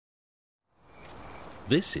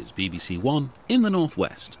This is BBC One in the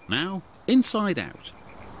Northwest. Now, Inside Out.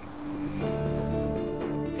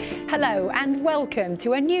 Hello and welcome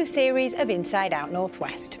to a new series of Inside Out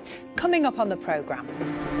Northwest. Coming up on the programme.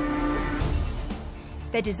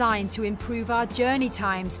 They're designed to improve our journey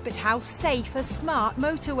times, but how safe are smart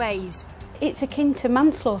motorways? It's akin to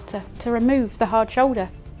manslaughter to remove the hard shoulder.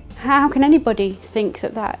 How can anybody think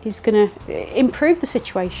that that is going to improve the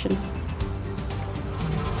situation?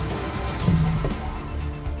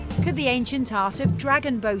 Could the ancient art of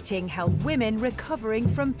dragon boating help women recovering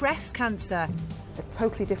from breast cancer? A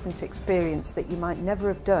totally different experience that you might never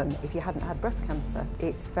have done if you hadn't had breast cancer.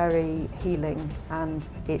 It's very healing and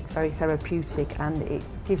it's very therapeutic and it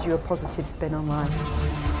gives you a positive spin on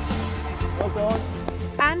life. Well done.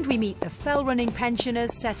 And we meet the fell-running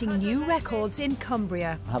pensioners setting new records in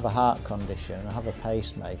Cumbria. I have a heart condition, I have a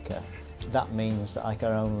pacemaker. That means that I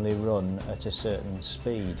can only run at a certain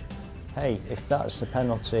speed. Hey, if that's the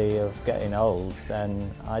penalty of getting old,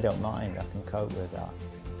 then I don't mind, I can cope with that.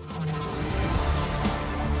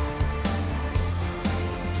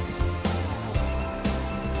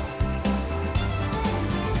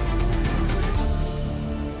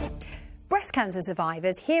 Breast cancer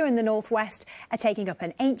survivors here in the Northwest are taking up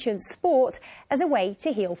an ancient sport as a way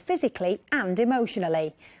to heal physically and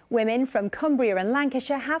emotionally. Women from Cumbria and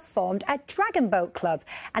Lancashire have formed a dragon boat club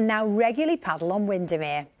and now regularly paddle on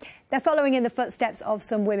Windermere. They're following in the footsteps of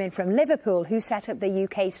some women from Liverpool who set up the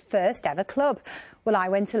UK's first ever club. Well, I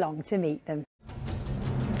went along to meet them.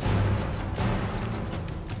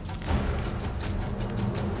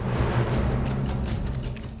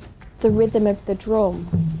 The rhythm of the drum,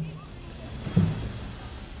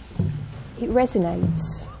 it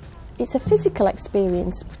resonates. It's a physical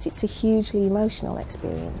experience, but it's a hugely emotional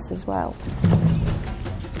experience as well.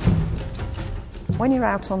 When you're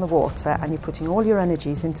out on the water and you're putting all your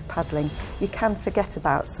energies into paddling, you can forget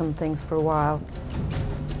about some things for a while.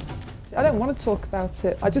 I don't want to talk about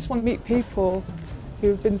it. I just want to meet people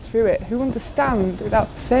who've been through it, who understand without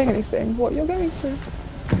saying anything what you're going through.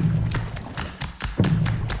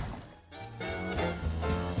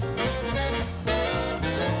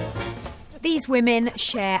 These women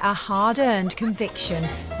share a hard-earned conviction.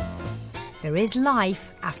 There is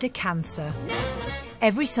life after cancer.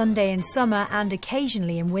 Every Sunday in summer and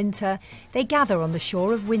occasionally in winter, they gather on the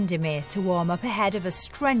shore of Windermere to warm up ahead of a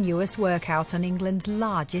strenuous workout on England's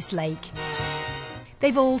largest lake.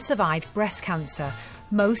 They've all survived breast cancer.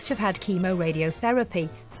 Most have had chemoradiotherapy,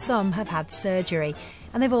 some have had surgery,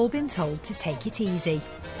 and they've all been told to take it easy.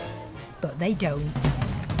 But they don't.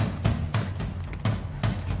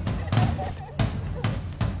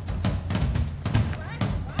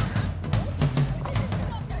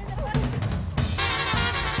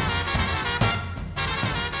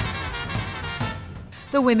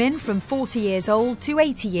 The women, from 40 years old to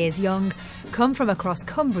 80 years young, come from across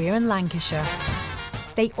Cumbria and Lancashire.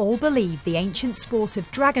 They all believe the ancient sport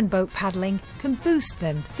of dragon boat paddling can boost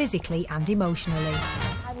them physically and emotionally.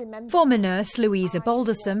 Former nurse Louisa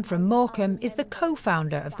Balderson from Morecambe is the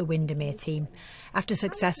co-founder of the Windermere team. After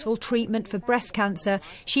successful treatment for breast cancer,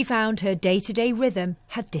 she found her day-to-day rhythm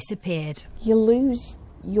had disappeared. You lose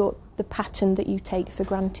the pattern that you take for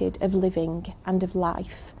granted of living and of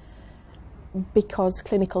life, because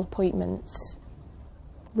clinical appointments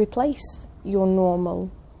replace your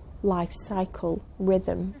normal life cycle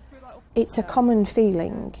rhythm. It's a common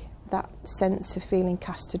feeling, that sense of feeling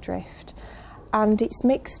cast adrift, and it's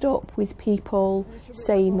mixed up with people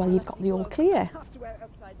saying, well, you've got the all clear,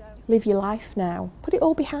 live your life now, put it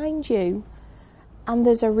all behind you, and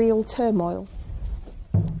there's a real turmoil.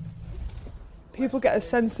 People get a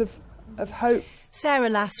sense of hope. Sarah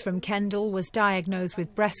Lass from Kendal was diagnosed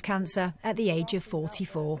with breast cancer at the age of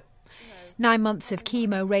 44. 9 months of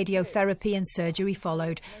chemo, radiotherapy and surgery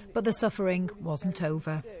followed, but the suffering wasn't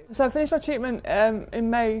over. So I finished my treatment in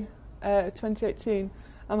May 2018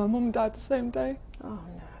 and my mum died the same day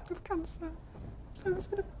of cancer. So it's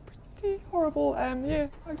been a pretty horrible year,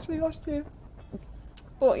 actually, last year.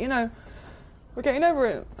 But, you know, we're getting over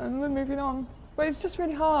it and we're moving on. But it's just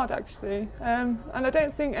really hard, actually. And I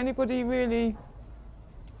don't think anybody really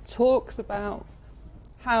talks about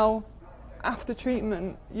how after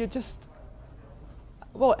treatment you're just,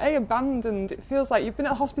 well, abandoned. It feels like you've been at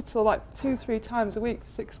the hospital like 2-3 times a week for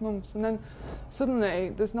 6 months and then suddenly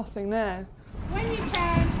there's nothing there. When you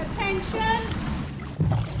can, attention.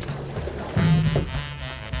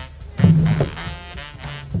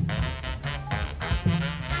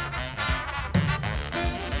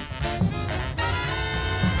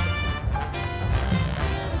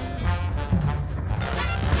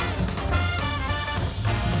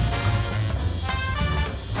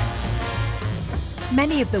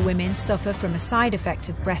 Many of the women suffer from a side effect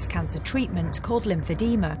of breast cancer treatment called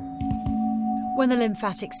lymphedema. When the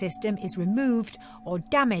lymphatic system is removed or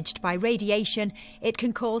damaged by radiation, it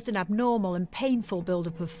can cause an abnormal and painful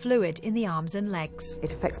buildup of fluid in the arms and legs.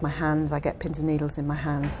 It affects my hands, I get pins and needles in my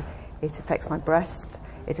hands. It affects my breast,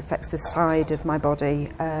 it affects the side of my body,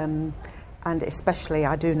 and especially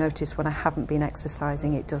I do notice when I haven't been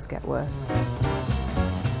exercising, it does get worse.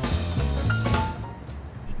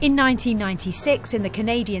 In 1996, in the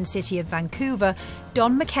Canadian city of Vancouver,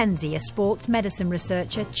 Don McKenzie, a sports medicine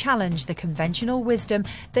researcher, challenged the conventional wisdom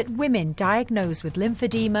that women diagnosed with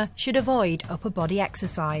lymphedema should avoid upper body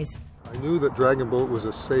exercise. I knew that Dragon Boat was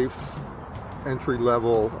a safe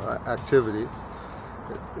entry-level activity.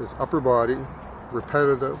 It's upper body,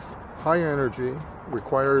 repetitive, high energy,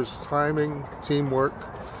 requires timing, teamwork.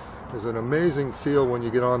 There's an amazing feel when you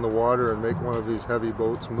get on the water and make one of these heavy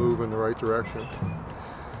boats move in the right direction.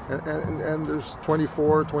 And there's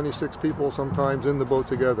 24, 26 people sometimes in the boat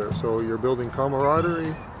together, so you're building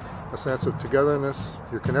camaraderie, a sense of togetherness,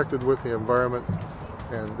 you're connected with the environment,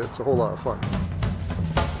 and it's a whole lot of fun.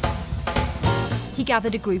 He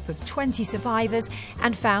gathered a group of 20 survivors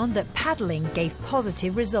and found that paddling gave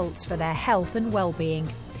positive results for their health and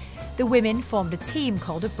well-being. The women formed a team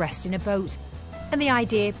called A Breast in a Boat, and the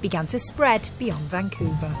idea began to spread beyond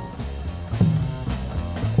Vancouver.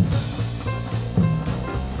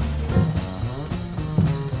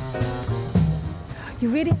 You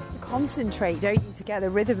really have to concentrate, don't you, to get the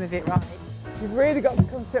rhythm of it right? You've really got to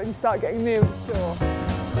concentrate when you start getting near the shore.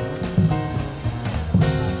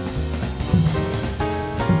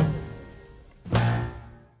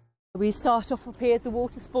 We start off up here at the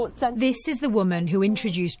Water Sports Centre. This is the woman who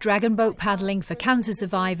introduced dragon boat paddling for cancer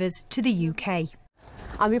survivors to the UK.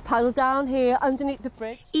 And we paddle down here underneath the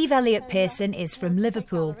bridge. Eve Elliott-Pearson is from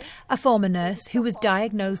Liverpool, a former nurse who was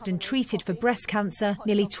diagnosed and treated for breast cancer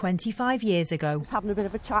nearly 25 years ago. Just having a bit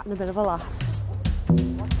of a chat and a bit of a laugh.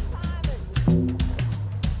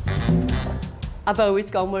 I've always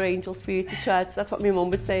gone where angels fear to tread. That's what my mum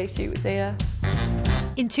would say if she was here.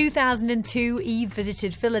 In 2002, Eve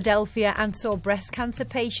visited Philadelphia and saw breast cancer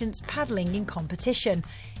patients paddling in competition.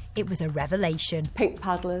 It was a revelation. Pink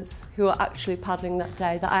paddlers who were actually paddling that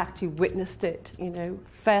day, that I actually witnessed it, you know,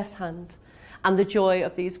 firsthand. And the joy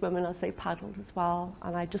of these women as they paddled as well.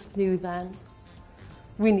 And I just knew then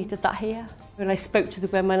we needed that here. When I spoke to the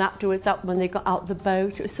women afterwards, when they got out the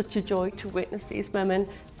boat, it was such a joy to witness these women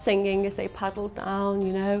singing as they paddled down,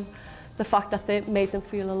 you know. The fact that it made them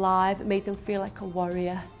feel alive, it made them feel like a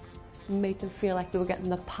warrior. It made them feel like they were getting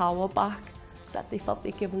the power back, that they felt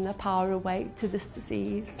they'd given their power away to this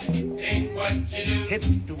disease. Take what you do.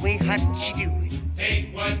 It's the way hot you do it.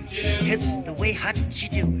 Take what you do. It's the way hot you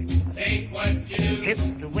do it. Take what you do.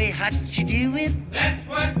 It's the way hot you do it. That's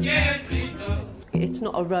what gets me through. It's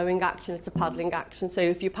not a rowing action, it's a paddling action. So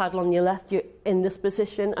if you paddle on your left, you're in this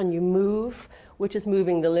position and you move, which is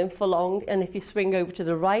moving the lymph along. And if you swing over to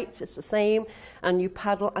the right, it's the same. And you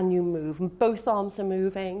paddle and you move. And both arms are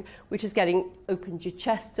moving, which is opens your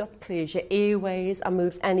chest up, clears your airways, and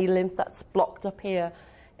moves any lymph that's blocked up here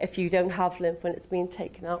if you don't have lymph when it's being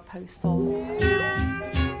taken out post-op.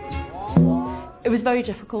 It was very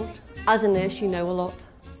difficult. As a nurse, you know a lot.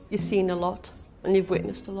 You've seen a lot, and you've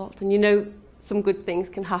witnessed a lot. And you know some good things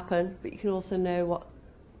can happen, but you can also know what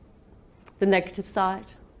the negative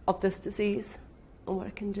side of this disease and what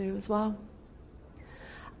it can do as well.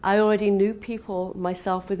 I already knew people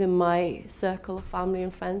myself within my circle of family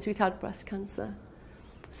and friends who'd had breast cancer.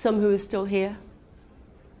 Some who are still here,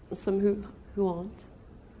 and some who aren't.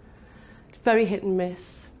 It's very hit and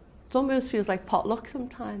miss. It almost feels like potluck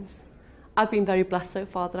sometimes. I've been very blessed so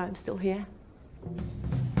far that I'm still here.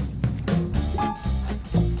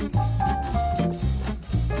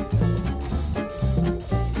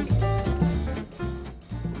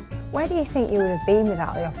 Where do you think you would have been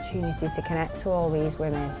without the opportunity to connect to all these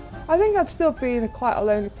women? I think I'd still be in quite a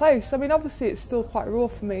lonely place. I mean, obviously it's still quite raw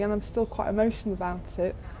for me and I'm still quite emotional about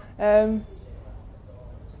it.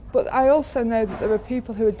 But I also know that there are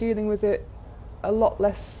people who are dealing with it a lot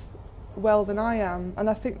less well than I am. And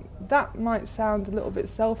I think that might sound a little bit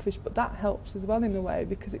selfish, but that helps as well in a way,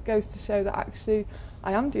 because it goes to show that actually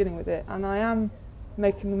I am dealing with it and I am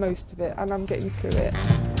making the most of it and I'm getting through it.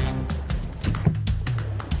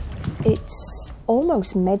 It's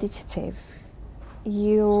almost meditative.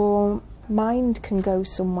 Your mind can go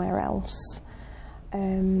somewhere else.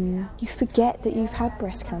 You forget that you've had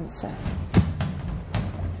breast cancer.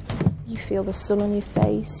 You feel the sun on your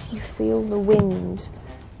face, you feel the wind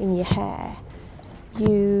in your hair,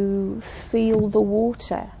 you feel the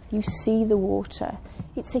water, you see the water.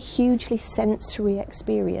 It's a hugely sensory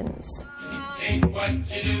experience.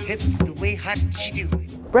 It's the way hot you do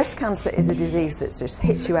it. Breast cancer is a disease that just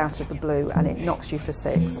hits you out of the blue and it knocks you for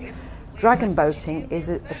six. Dragon boating is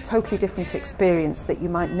a totally different experience that you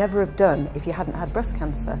might never have done if you hadn't had breast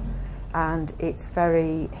cancer. And it's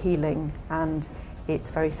very healing and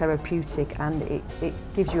it's very therapeutic and it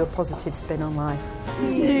gives you a positive spin on life.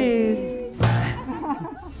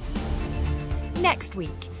 Next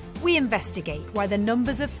week, we investigate why the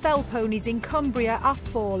numbers of fell ponies in Cumbria are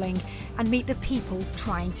falling and meet the people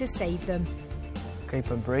trying to save them. Keep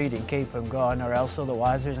them breeding, keep them going, or else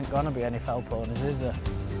otherwise there isn't going to be any fell ponies, is there?